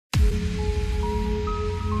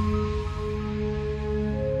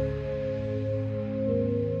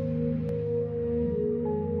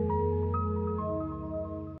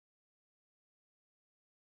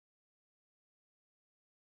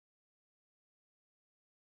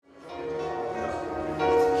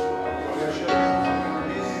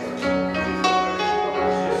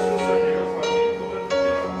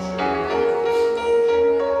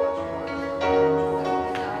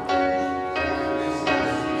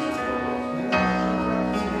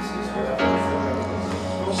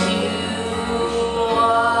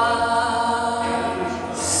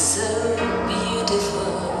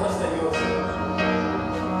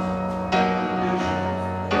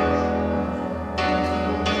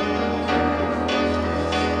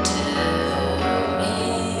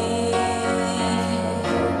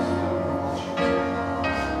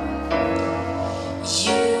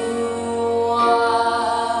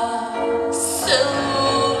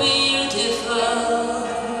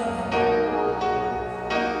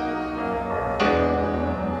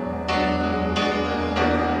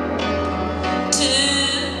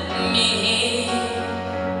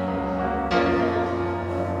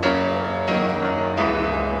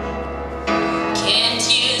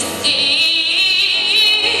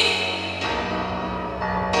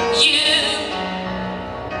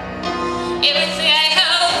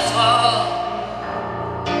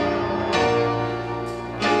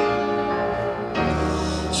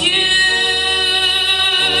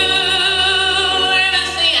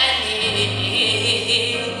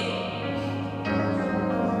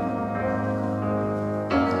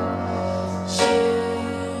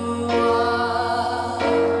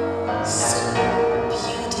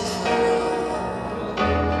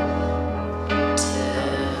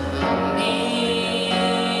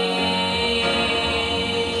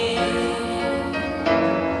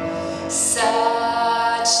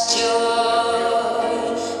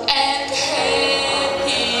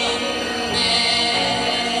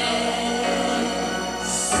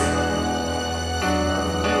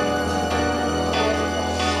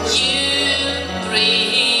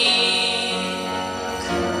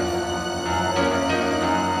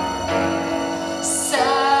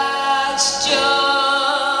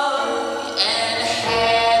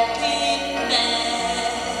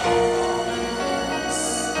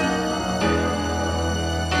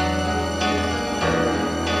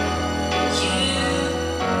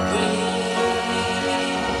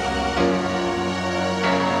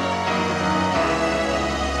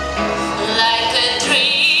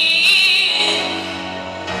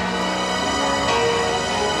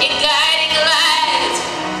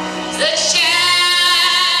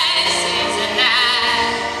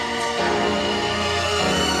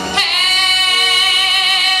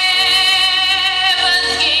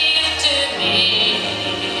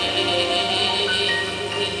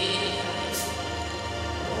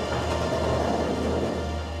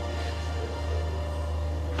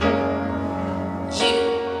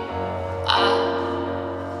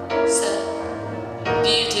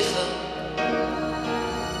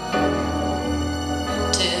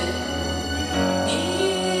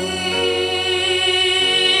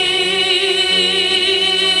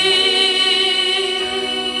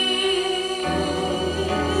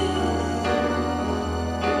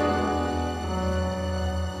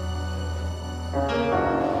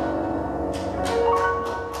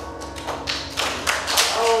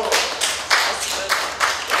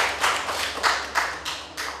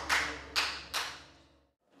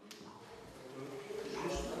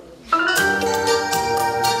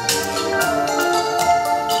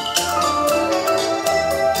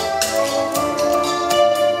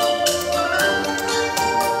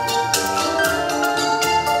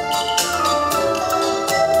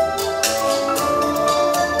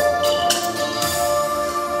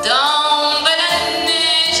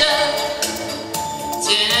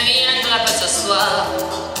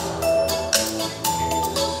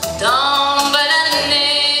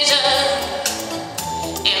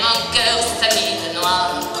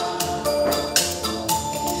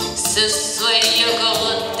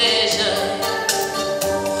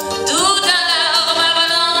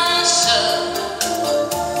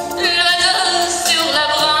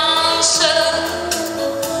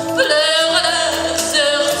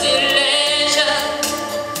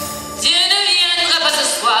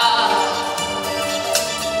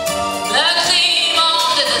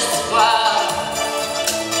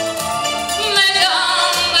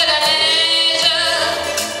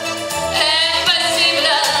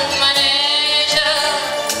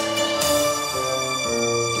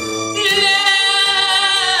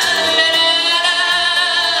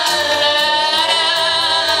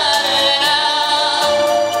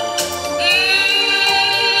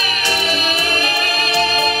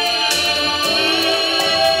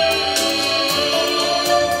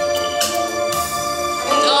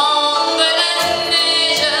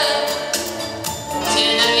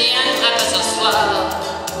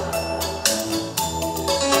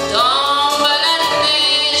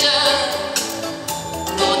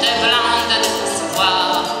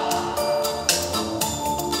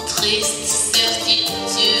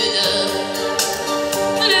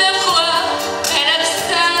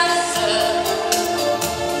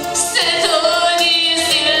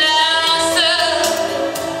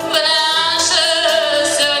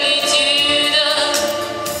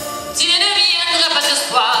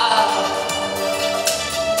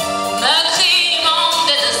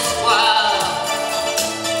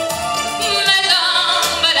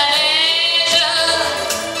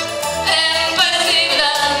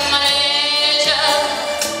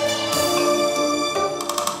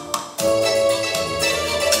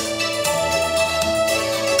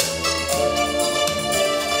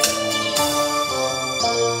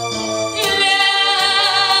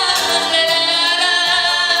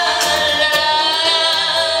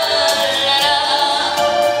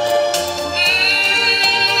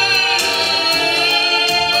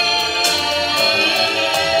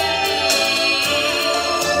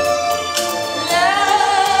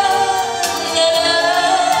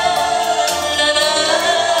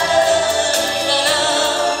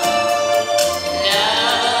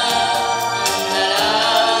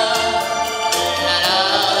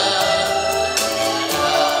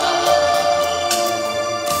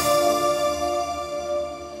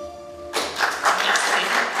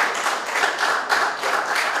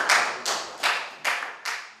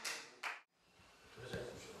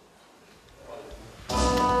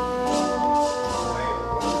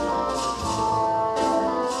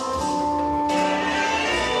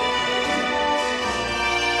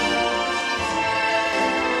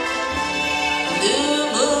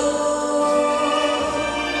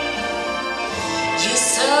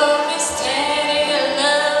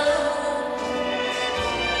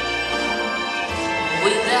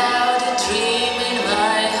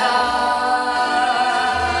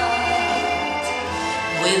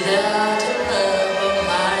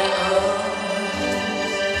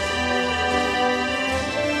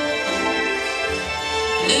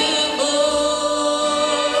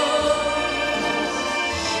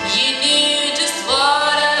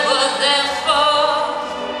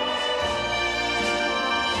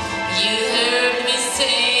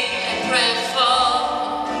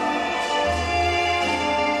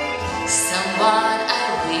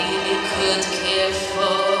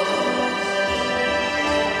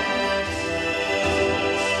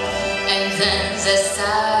that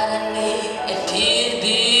suddenly appeared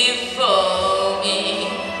before me,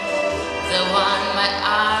 the one my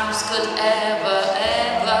arms could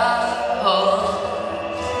ever hold.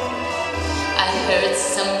 I heard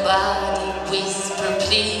somebody whisper,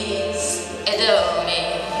 please adore me,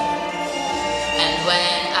 and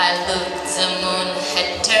when I looked, the moon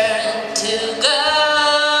had turned to gold.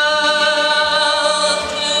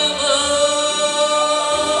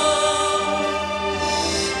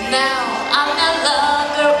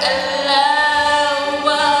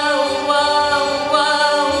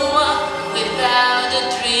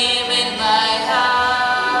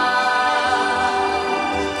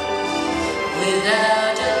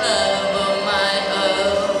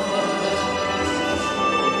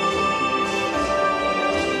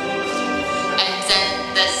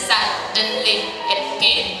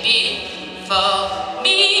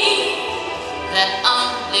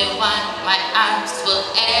 My arms will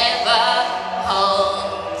ever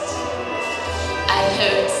hold. I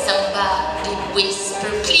heard somebody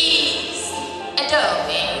whisper, please adore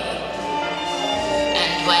me,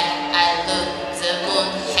 and when I looked, the moon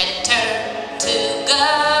had turned to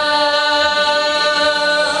gold.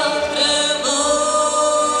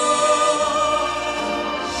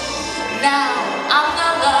 Now I'm no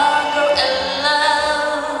longer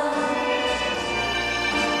alone,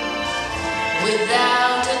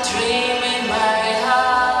 without a dream in my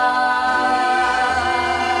heart,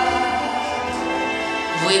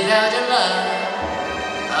 without a love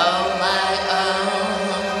of my own.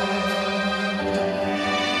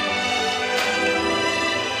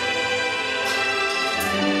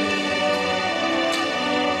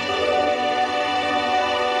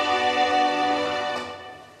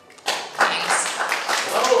 Thanks.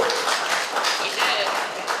 Или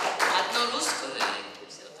одну русскую, или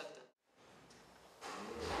все так.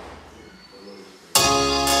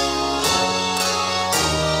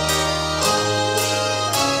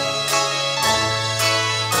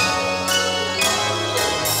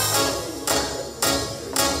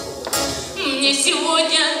 Мне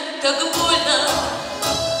сегодня так больно,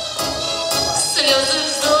 слезы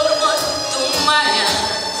взор мой туманят.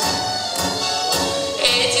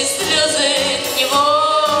 Эти слезы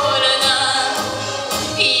невольно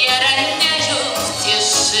я роняю в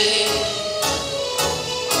тиши.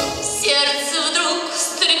 Сердце вдруг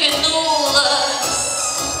встрепенулось,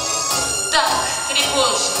 так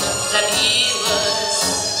тревожно забилось.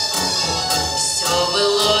 Все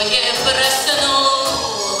былое проснулось.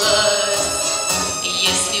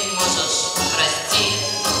 Если можешь, прости.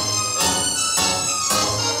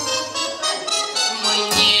 Мой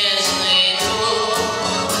нежный друг,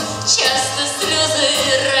 часто слезы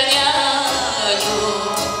роняю,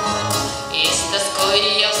 и с тоской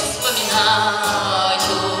я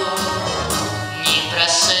вспоминаю не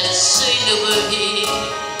прошедшей любви.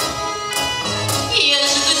 Я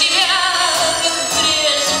жду тебя, как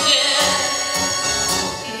прежде,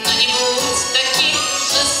 но не будь таким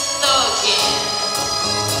жестоким.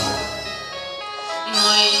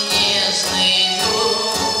 Мой нежный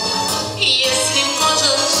друг, если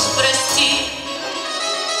можешь, прости.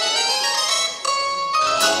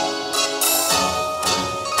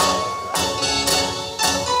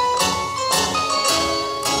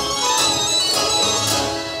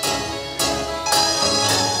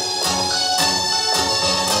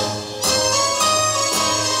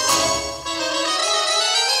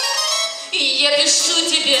 Я пишу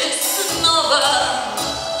тебе снова.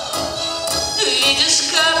 Видишь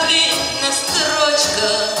капли на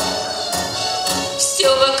строчках, все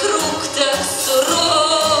вокруг так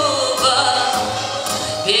сурово,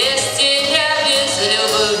 без тебя, без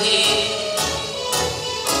любви.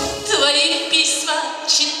 Твои письма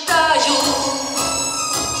читаю,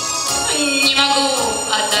 не могу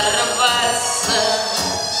оторваться,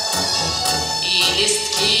 и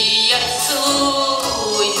листки я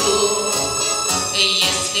целую,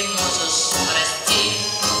 если можешь, прости.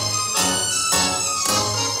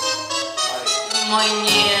 Мой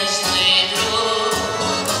нежный друг,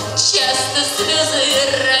 часто слезы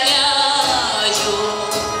роняю,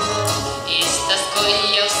 и с тоской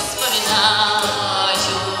я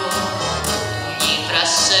вспоминаю не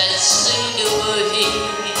прошедшей любви.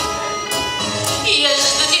 Я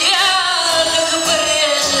жду тебя, как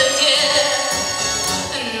прежде,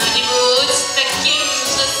 но не будь таким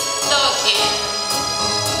жестоким.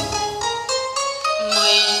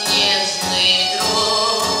 Мой нежный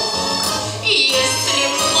друг, если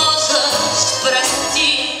можешь,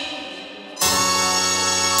 прости.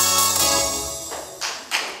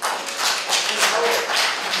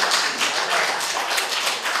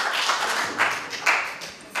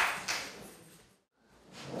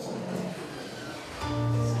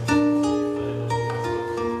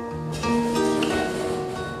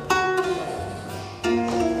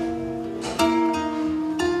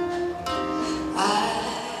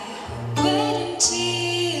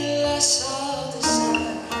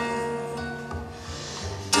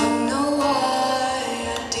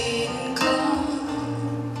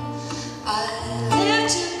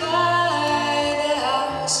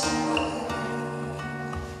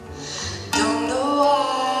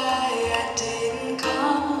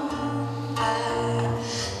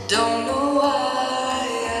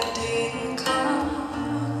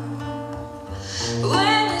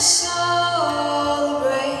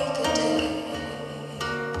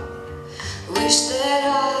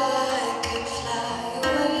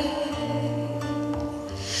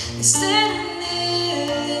 instead of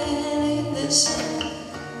kneeling in the sun,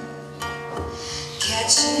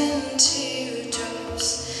 catching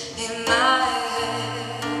teardrops in my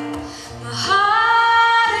hair. My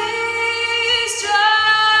heart is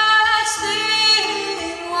dry,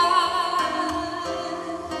 thin wine.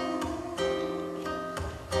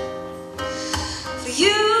 For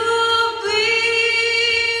you.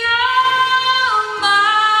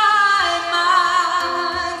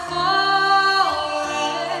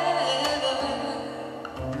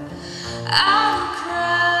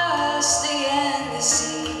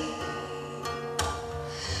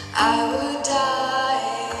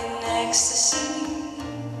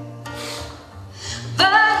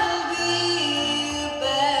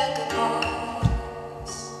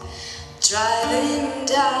 Driving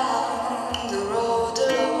down the road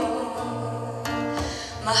alone,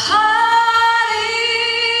 my heart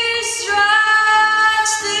is dry,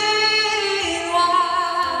 thin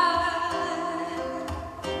wine.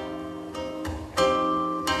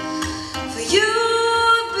 For you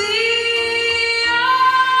be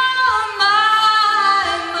on my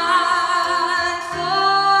mind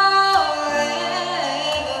forever.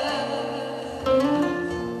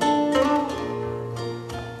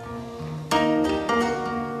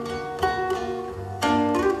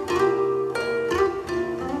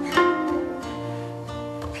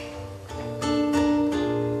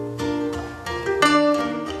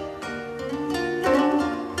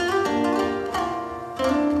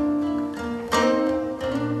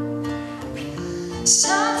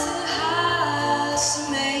 Something has to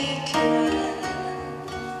make you run.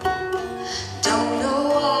 Don't know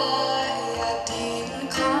why I didn't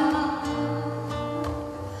come.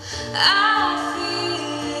 I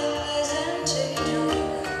feel as empty drum.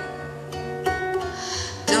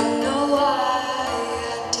 Don't know why I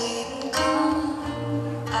didn't come.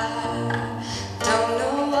 I don't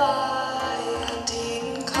know why I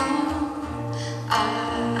didn't come. I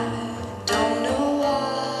don't know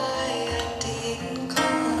why I didn't come.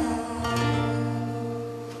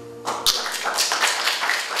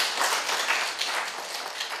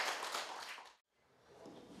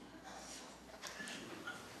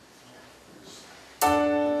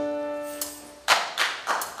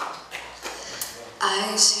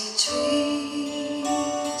 I see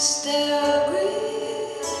trees, they are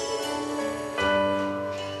green,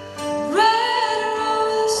 red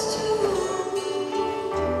roses too.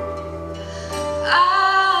 I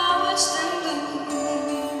watch them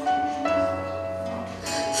bloom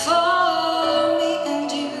for me and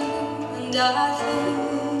you, and I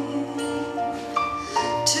think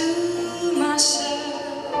to myself,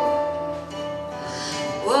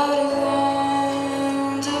 what a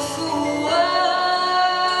wonderful world.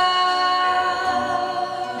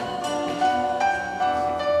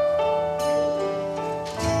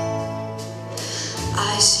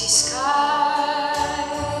 I see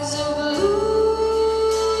skies of blue,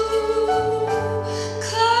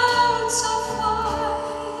 clouds of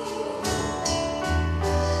white,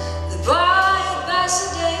 the bright blessed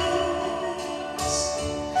days,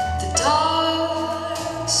 the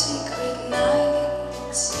dark secret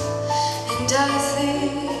nights, and I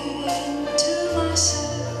think to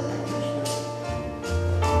myself,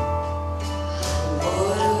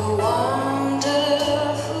 what a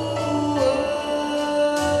wonderful world.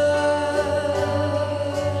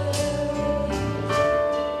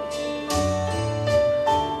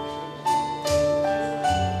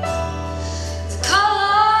 The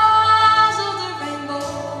colors of the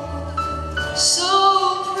rainbow, so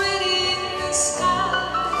pretty in the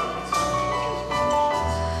sky,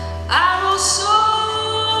 are also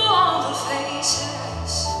on the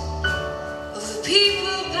faces of the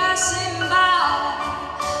people passing by.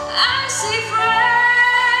 I see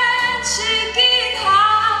friends shaking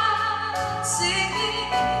hands,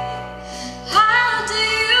 singing, how do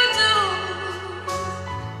you do?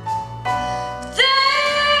 They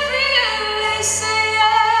really say, I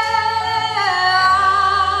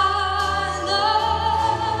love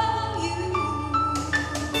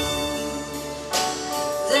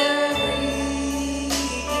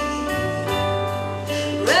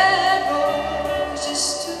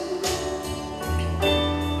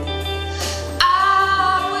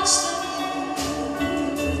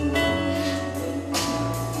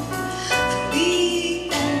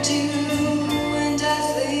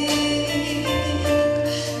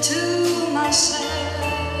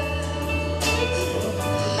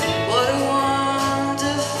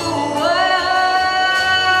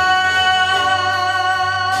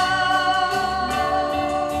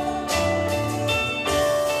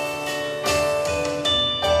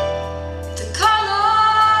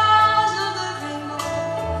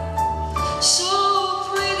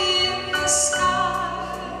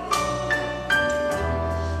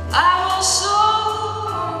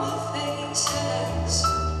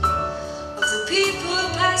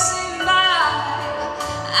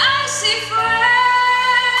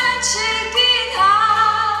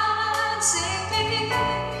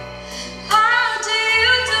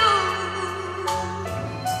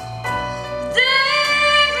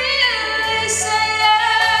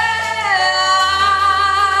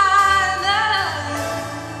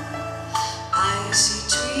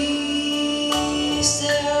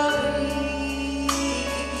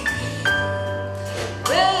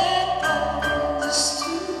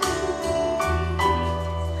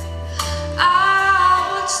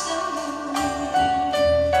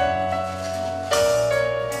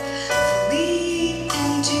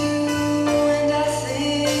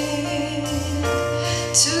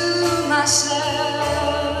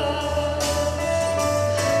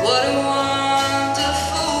What a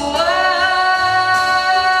wonderful world.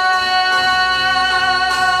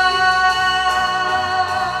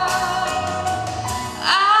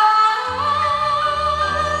 I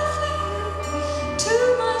think to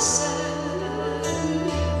myself,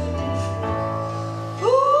 ooh,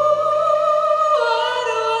 what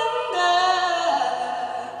a wonderful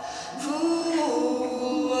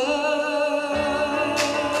world.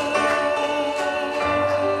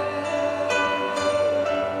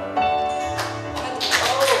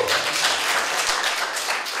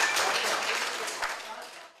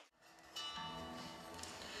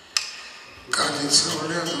 Катится в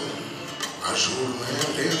лету ажурное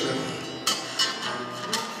лето,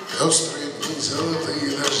 пестрые дни, золотые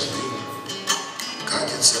дожди.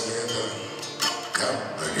 Катится лето,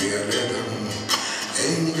 капли летом.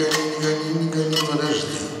 Эй, не гони, не гони, не гони,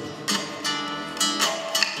 подожди.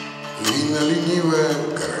 Львино-ленивая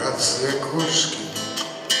грация кошки,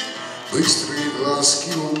 быстрые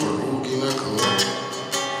глазки, упругий наклон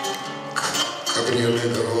к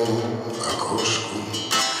кабриолетовому окошку.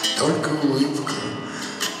 Только улыбка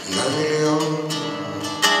на миллион.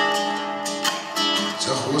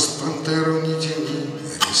 За хвост пантеру не тяни,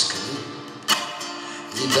 рискни,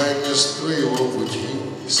 не дай мне с твоего пути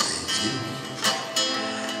сойти.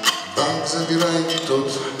 Банк забирает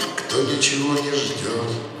тот, кто ничего не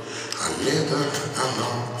ждет, а лето оно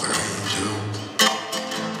пройдет.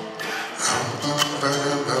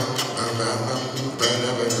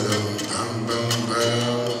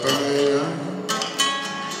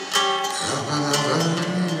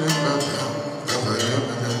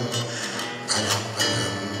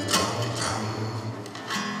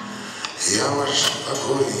 Я ваш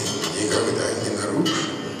покой никогда не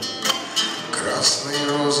нарушу, красные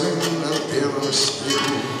розы на белом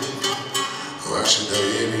снегу. Ваше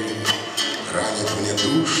доверие ранит мне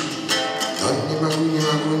душу, но не могу, не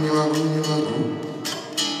могу, не могу, не могу.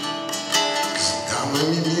 С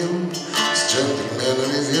дамами мил, с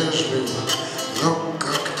джентльменами вежливо, но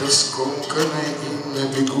как-то скомканно и на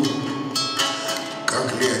бегу. Как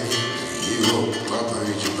Леонид, его папа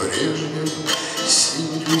ведь Брежнев,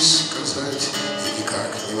 силюсь сказать и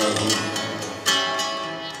никак не могу.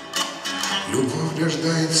 Любовь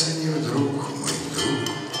рождается не вдруг, мой друг,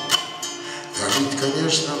 а жить,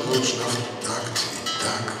 конечно, нужно в такт и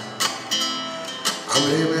так. А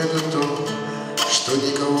время это то, что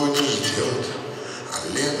никого не ждет, а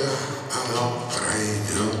лето оно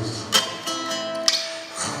пройдет.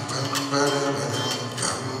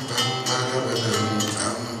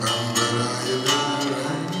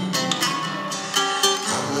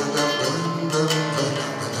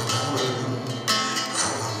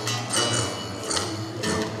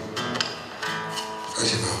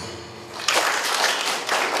 Спасибо.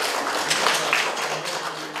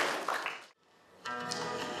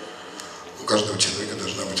 У каждого человека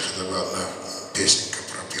должна быть хотя бы одна песенка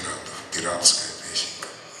про пиратов, пиратская песенка.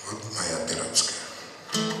 Вот моя пиратская.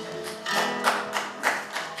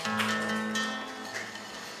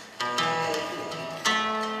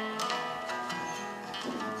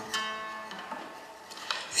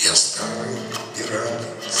 Я старый пират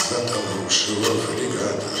с затонувшего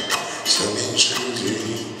фрегата, все меньше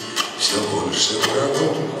людей, все больше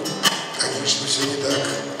врагов. Конечно, все не так,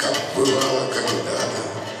 как бывало когда-то.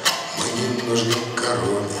 Мы не нужны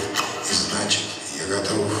короне, и значит, я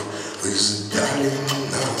готов. Вы сдали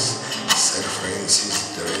нас, сэр Фрэнсис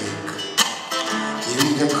Дрейк, не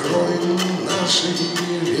видя крови наших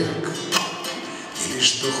век, или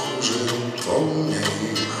что хуже, помня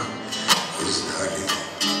их, вы сдали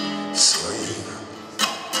своих.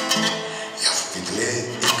 Я в петле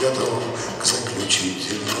и готов к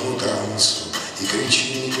заключительному танцу, и кричи,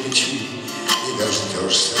 не кричи, не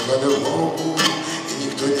дождешься подмогу, и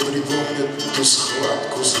никто не припомнит ту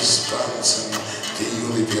схватку с испанцем. Ты,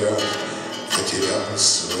 юный пират, потерял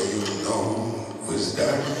свою ногу. Вы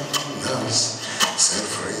сдали нас, сэр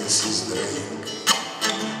Фрэнсис Дрейк,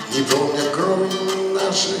 не помня крови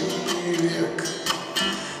нашей век,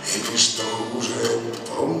 или что хуже,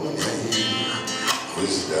 помня их, вы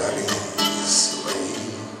сдали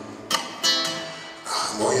своих.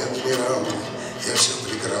 Ах, мой адмирал, я все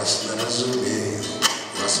прекрасно разумею,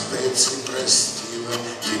 вас Бетси простила,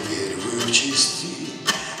 теперь вы в чести.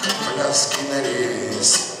 От пляски на рее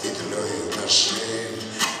с петлею на шее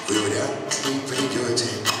вы вряд ли придете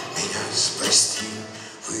меня спасти.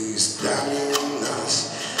 Вы сдали нас,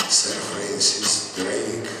 сэр Фрэнсис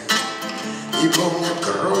Дрейк, не помня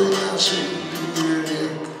крови нашей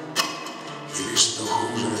век, или что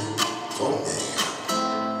хуже, помня их,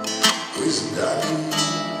 вы сдали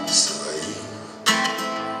своих.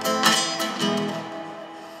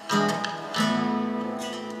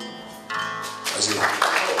 Молодцы.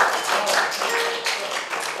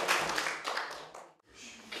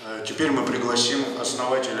 Теперь мы пригласим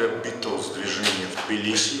основателя Битлз движения в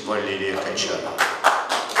Тбилиси Валерия Качарова.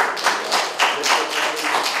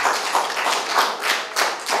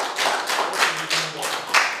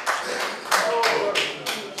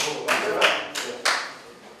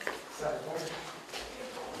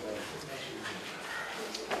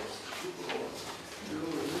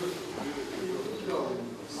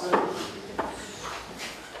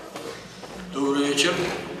 Добрый вечер.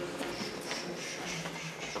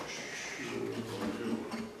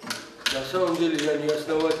 На самом деле я не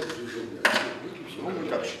основатель движения. Ну, мы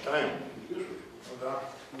так считаем.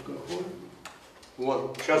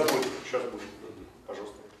 Вон. Сейчас будет,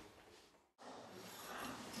 пожалуйста.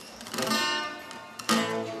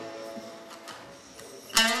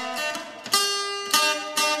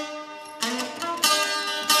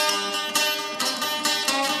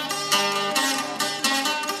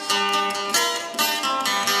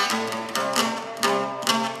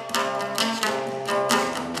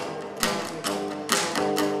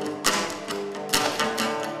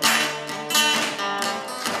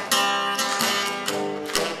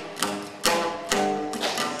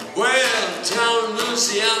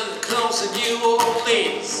 Close to New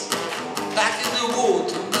Orleans, back in the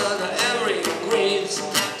water, under evergreens,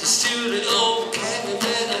 the student old cabin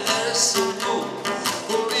and a Harrison Pool.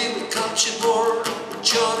 Only the country boy,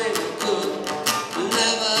 Johnny was good.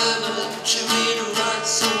 Never ever to me to write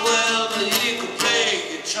so well, but he could play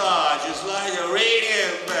guitar just like a radio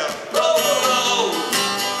bell. Roll, roll,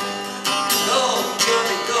 go,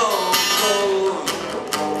 Johnny, go, go,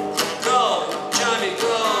 go, Johnny,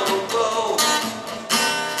 go, go.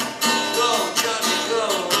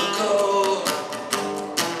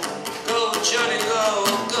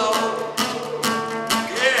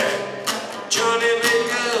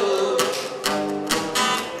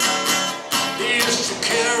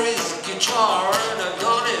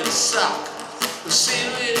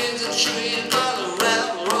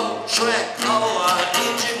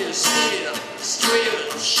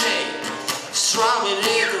 Strumming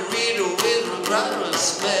in the riddle with a brother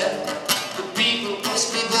smell. The people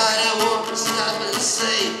must be by their want to stop and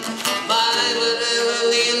say, my whatever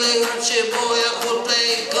really hurt you, boy, I could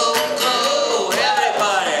play. Go, go,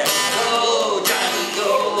 everybody, go, Johnny,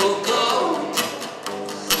 go, go,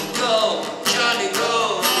 go, Johnny, go,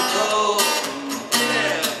 go,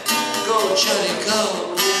 yeah, go, Johnny, go,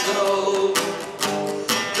 go,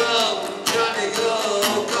 go, Johnny, go,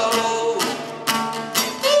 go.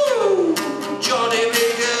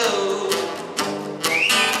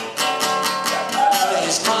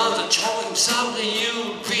 Something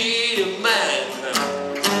you'll be the man.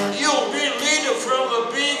 You'll be leader from a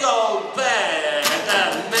big old band.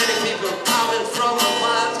 Many people coming from a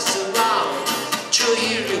miles around to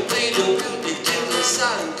hear you play the music till the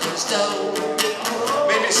sun comes down.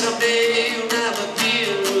 Maybe someday you'll never be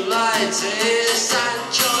alive. Say, son,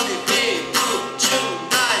 Johnny, be good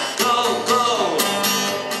tonight. Go, go,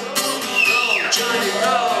 go, Johnny,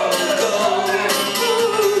 go, go.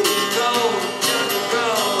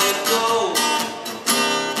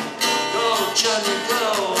 Johnny, go,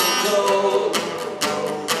 go,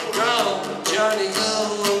 go, Johnny, go,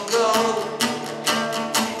 go.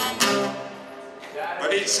 But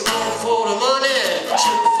it's one for the money,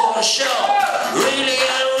 two for the show. Really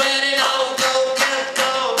get ready, now go, get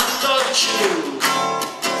go, don't you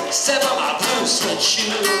step on my blue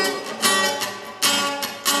sweatshirt.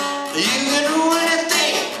 You can do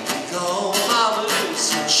anything, go on my blue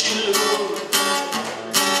sweatshirt.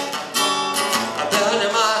 I burn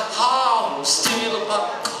in my heart, steal my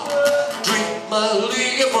car, drink my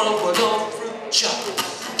liquor from an old fruit jar,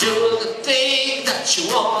 do the thing that you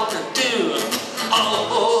wanna do.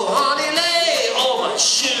 Oh, honey, lay on my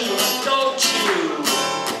shoes, don't you?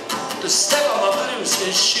 To step on my blue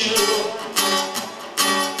suede shoe.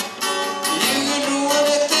 You can do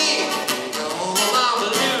anything, go on my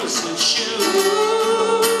blue suede shoe.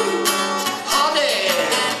 Honey,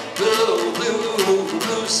 blue, blue,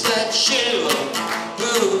 blue suede shoe.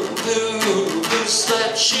 Blue, blue, blue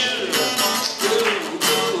suede shoe. Blue,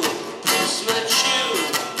 blue, blue suede shoe.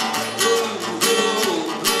 Blue,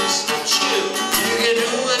 blue, blue suede shoe. You can do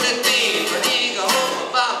anything, but you go home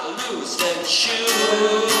about the blue suede shoe.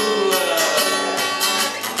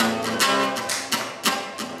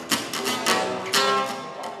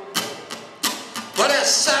 But it's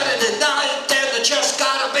Saturday night, and I just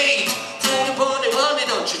gotta be. Money,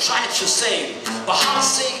 don't you try to save. But I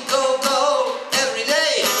say go, go. Every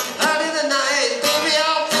day, early in the night, baby,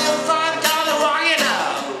 I'll feel fine, got it rocking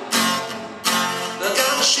out. Look,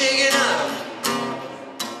 I'm shaking out,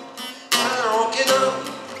 I'm rocking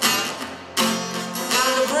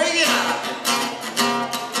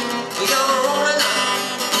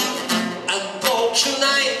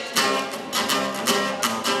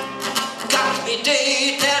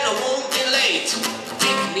street,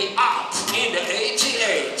 picked me up in the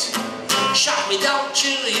 88. Shot me down to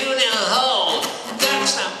the Union Hall. Got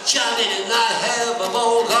some Johnny and I have a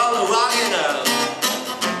ball gonna rock it up.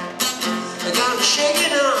 I gotta shake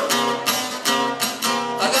it up.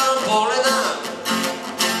 I gotta pull it up.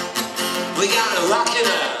 We gotta rock it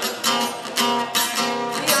up.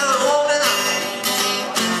 We gotta hold it up.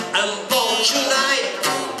 And ball tonight.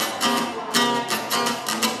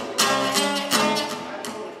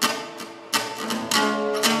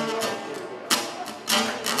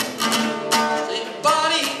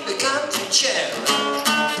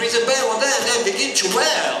 Prison bell will then begin to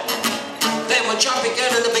wail. Then we'll jump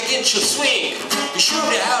again and they begin to swing. You shoot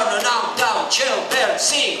it out and knock down, chill, bell,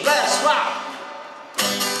 sing, let's rock.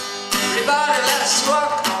 Everybody, let's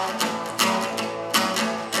rock.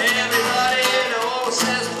 Everybody in the whole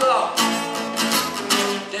says block.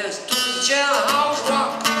 Let's do the jailhouse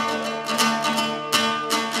rock.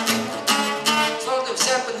 For them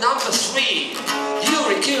step number 3. You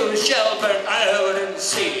recuse jailbird I ever didn't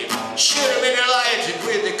see. Should have been delighted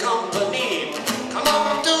with the company. Come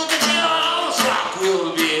on to the jailhouse rock.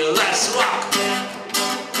 We'll be let's rock.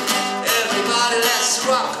 Everybody, let's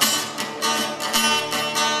rock.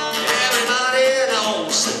 Everybody in the whole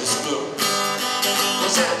system.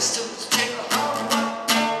 What's that to the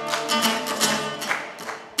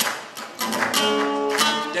jailhouse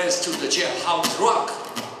rock? Dance to the jailhouse rock.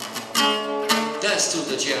 Dance to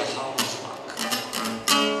the jailhouse rock.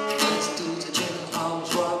 Dance to the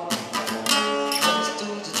jailhouse rock.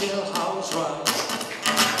 Jailhouse rock.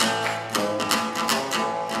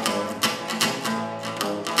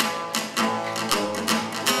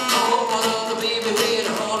 Come on, other baby, we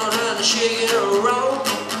hold on and shake it around.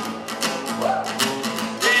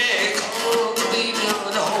 Yeah, come on, baby,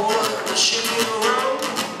 and hold on and shake it around.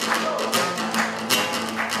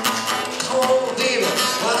 Come on, baby,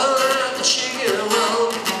 hold on and shake it around.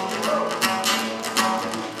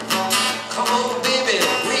 Come on, baby,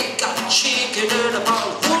 we got chicken in the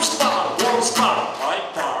mouth.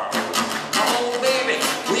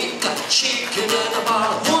 Chicken in the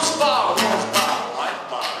bar, who's bar, white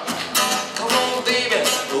bar. Come on, baby,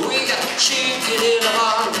 we got chicken in the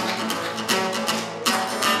bar.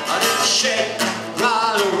 I got shake,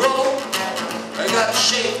 roll and roll. I got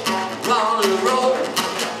shake, roll and roll.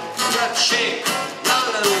 I got shake,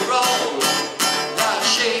 roll and roll. Got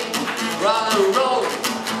shake, roll and roll.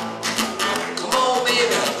 Come on,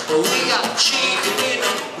 baby, we got chicken in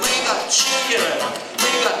the, we got chicken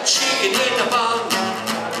in the bar.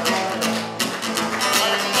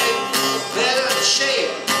 Shake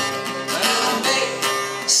and make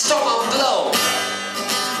stomach blow.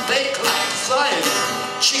 Make like flying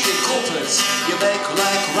chicken couplets. You make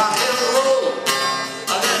like rock and roll.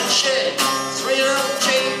 And then shake, 3 up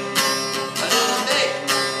shake. And then make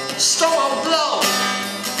stomach blow.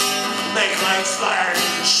 Make like flying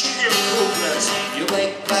chicken couplets. You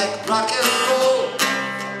make like rock and roll.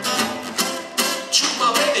 Took my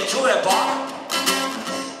baby to a bar.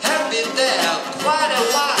 Have been there quite a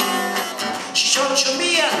while. She showed to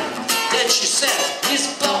me and then she said,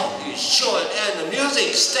 this blow is short and the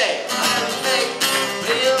music stay. And make,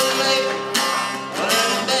 real make,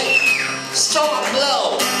 and make, stomach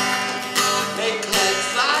blow. Make like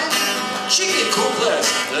flying chicken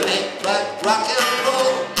couplets. Make like rock and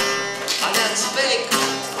roll. And then make,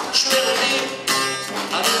 trinity.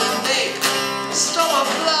 And then make,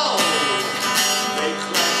 stomach blow. Make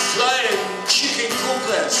like flying chicken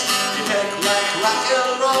couplets. You make like rock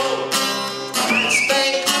and roll. Let's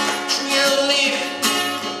make tree and leaf,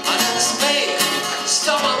 and let's make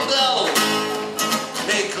stomach blow.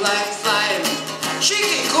 Make like flying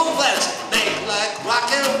chicken couplets. Make like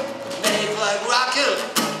rockin', make like rockin',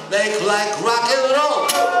 make like rock and roll.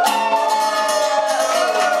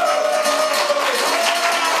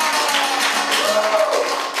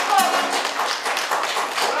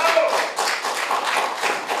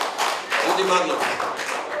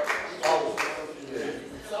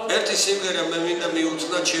 ერთი სიმღერა მე მინდა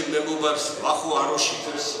მიუძღვნა ჩემ მეგობარს ვახო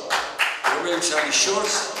აროშიძეს, რომელიც არის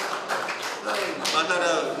შორს და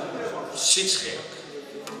პატარა სიცხე აქვს.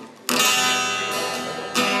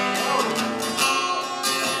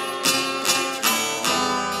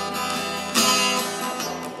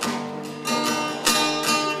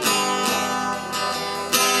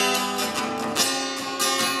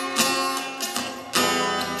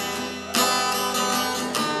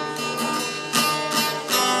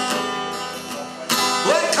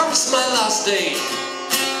 My last day,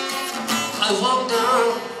 I wonder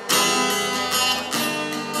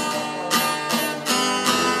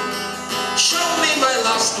show me my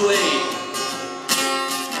last way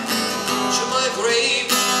to my grave.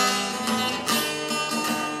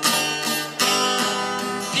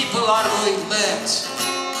 we met.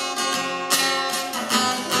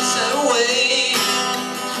 Said away.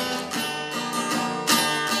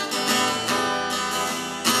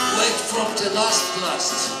 Wait from the last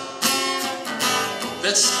blast.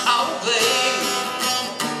 That's our way.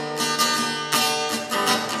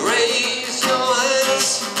 Raise your hands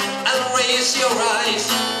and raise your eyes.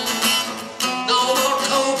 No more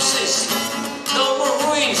corpses, no more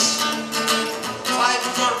ruins. Fight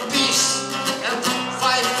for peace and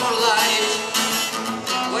fight for life.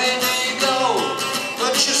 Where do you go?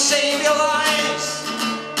 Don't you save your lives?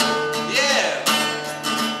 Yeah,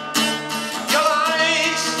 your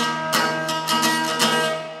lives.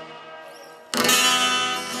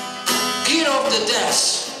 Kid of the death,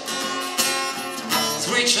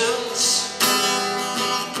 3 chants.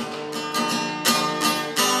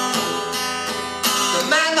 The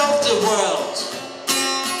man of the world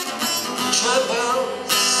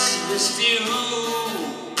troubles with few.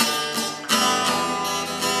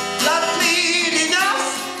 Not bleed enough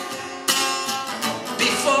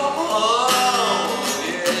before,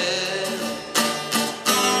 yeah.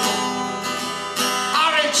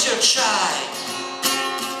 Aren't you child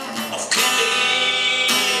of killing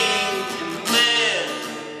men?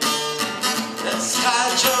 That's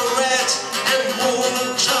culture red and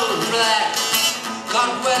culture black.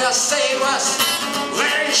 God better save us,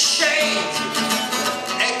 we're in shade.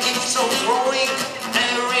 And keeps on growing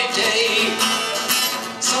every day.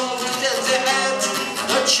 So look at the end,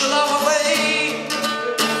 don't you love away?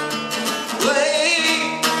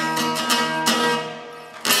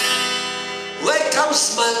 Where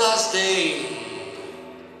comes my last day?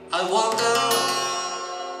 I wonder.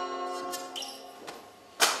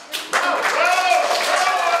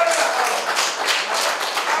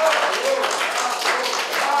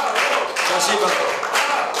 Спасибо.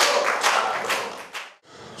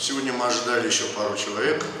 Сегодня мы ожидали еще пару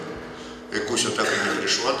человек. И Куся так и не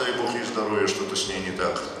пришла, дай бог ей здоровья, что-то с ней не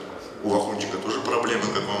так. У Вахунчика тоже проблемы,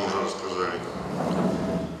 как вам уже рассказали.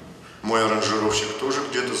 Мой аранжировщик тоже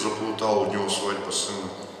где-то заплутал, у него свадьба сына.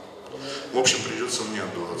 В общем, придется мне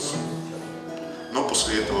отдуваться. Но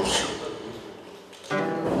после этого все.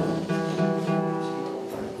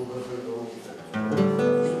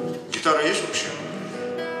 Гитара есть вообще?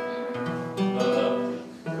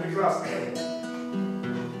 Прекрасно.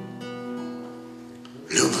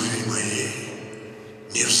 Любви моей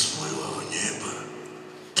не взмыла в небо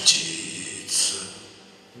птица,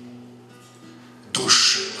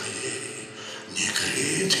 души моей не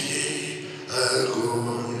греет ей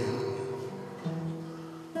огонь.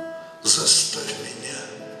 Заставь меня,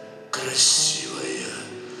 красивая,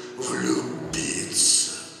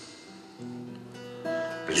 влюбиться.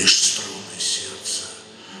 Лишь струны сердца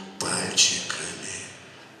пальчиками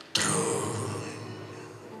тронь.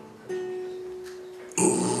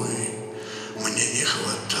 Увы, мне не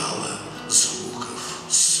хватало звуков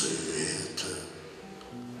света,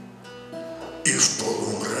 и в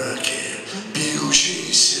полумраке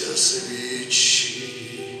бьющиеся свечи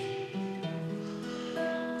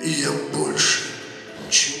я больше,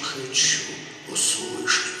 чем хочу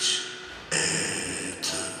услышать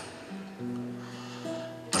это.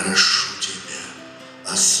 Прошу тебя,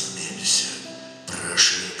 осмелься,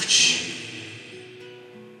 прошепчи.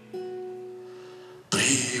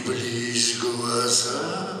 Приблизь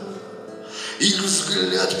глаза, их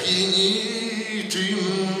взгляд пьянит и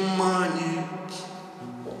манит.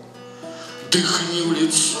 Дыхни в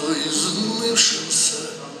лицо изнывшимся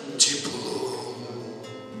теплом.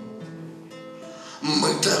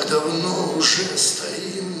 Мы так давно уже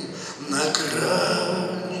стоим на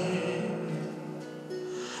грани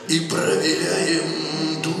и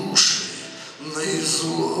проверяем души на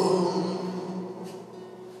излом.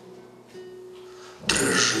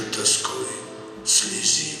 Дрожит тоской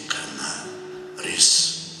слезинка на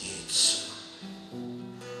реснице.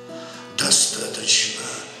 Достаточно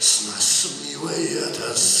с нас милой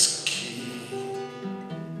тоски.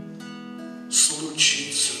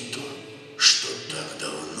 Случится то, что так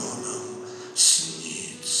давно нам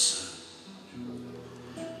снится.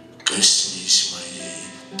 Коснись моей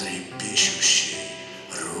трепещущей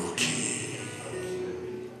руки.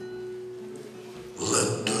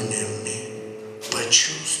 Ладонями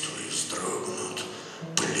почувствуй, вздрогнут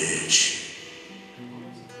плечи,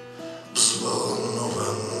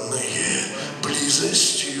 взволнованные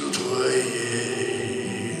близостью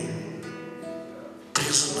твоей.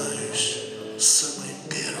 Признаюсь, с самой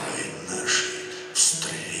первой нашей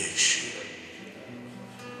встречи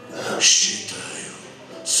считаю,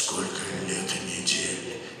 сколько лет,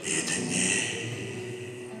 недель и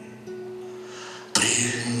дней.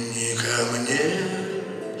 Прильни ко мне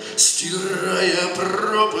стирая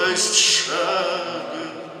пропасть шага.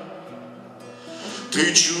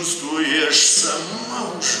 Ты чувствуешь,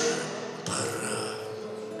 сама уже пора.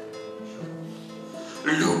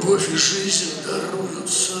 Любовь и жизнь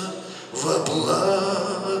даруются во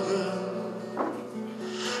благо,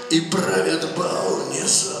 и правят бал не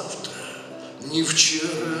завтра, не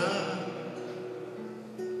вчера.